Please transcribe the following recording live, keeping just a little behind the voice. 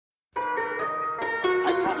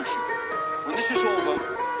revolution. When this is over,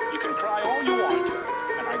 you can cry all you want,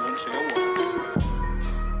 and I won't say a word.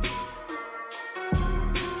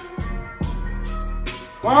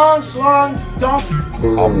 Long, slung, donkey.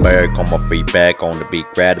 I'm Merrick on my feet, back on the beat,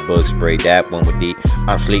 grab the book, spray that one with deep.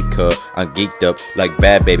 I'm sleek cut, I'm geeked up like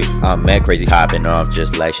bad baby. I'm mad crazy, hopping off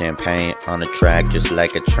just like champagne on the track, just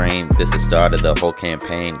like a train. This is the start of the whole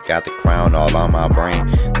campaign. Got the crown all on my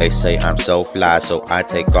brain. They say I'm so fly, so I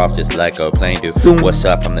take off just like a plane, dude. What's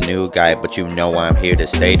up? I'm the new guy, but you know I'm here to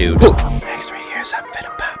stay, dude. Next 3 years I'm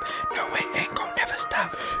finna pop. No way, ain't gon' never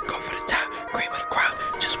stop. Go for the top, cream of the crop.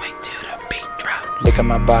 Just wait till the beat drop. Look at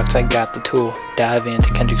my box, I got the tool. Dive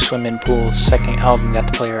into Kendrick's swimming pool. Second album, got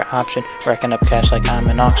the player option. Racking up cash like I'm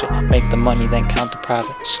an auction. Make the money, then count the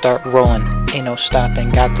profit. Start rolling, ain't no stopping.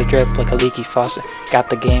 Got the drip like a leaky faucet. Got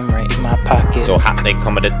the game right in my pocket. So hot they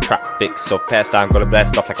come with the tropics. So fast I'm gonna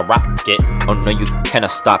blast off like a rocket. Oh no, you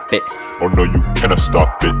cannot stop it. Oh no, you cannot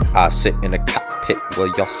stop it. I sit in the cockpit while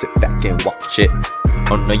y'all sit back and watch it.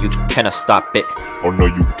 Oh no, you cannot stop it. Oh no,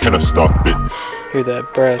 you cannot stop it. Hear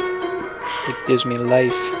that breath, it gives me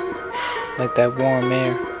life. Like that warm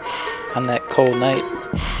air on that cold night.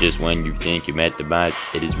 Just when you think you met the demise,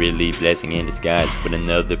 it is really a blessing in disguise. But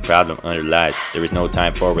another problem underlies. There is no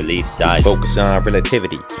time for relief size. Focus on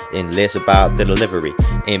relativity and less about the delivery.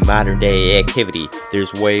 In modern day activity,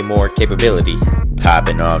 there's way more capability.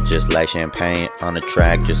 Popping off just like champagne on the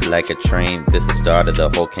track, just like a train. This is the start of the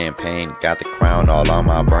whole campaign. Got the crown all on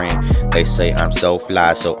my brain. They say I'm so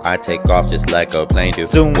fly, so I take off just like a plane, dude.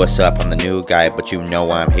 Zoom. What's up? I'm the new guy, but you know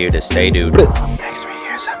I'm here to stay, dude. Next 3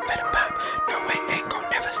 years I'm finna pop. No way, ain't gon'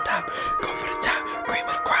 never stop. Go for the top, cream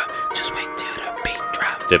of the crop. Just wait till the beat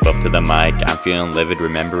drops. Step up to the mic, I'm feeling livid.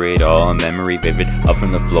 Remember it all, memory vivid. Up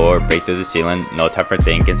from the floor, break through the ceiling. No time for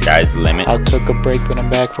thinking, sky's the limit. I took a break, but I'm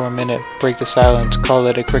back for a minute. Break the silence, call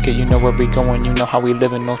it a cricket. You know where we going, you know how we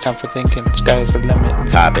living. No time for thinking, sky's the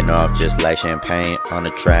limit. Popping off just like champagne on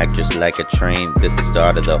the track, just like a train. This is the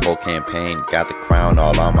start of the whole campaign. Got the crown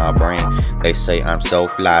all on my brain. They say I'm so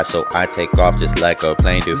fly, so I take off just like a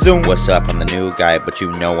plane, dude. Zoom. What's up? I'm the new guy, but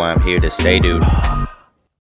you know I'm here to stay, dude.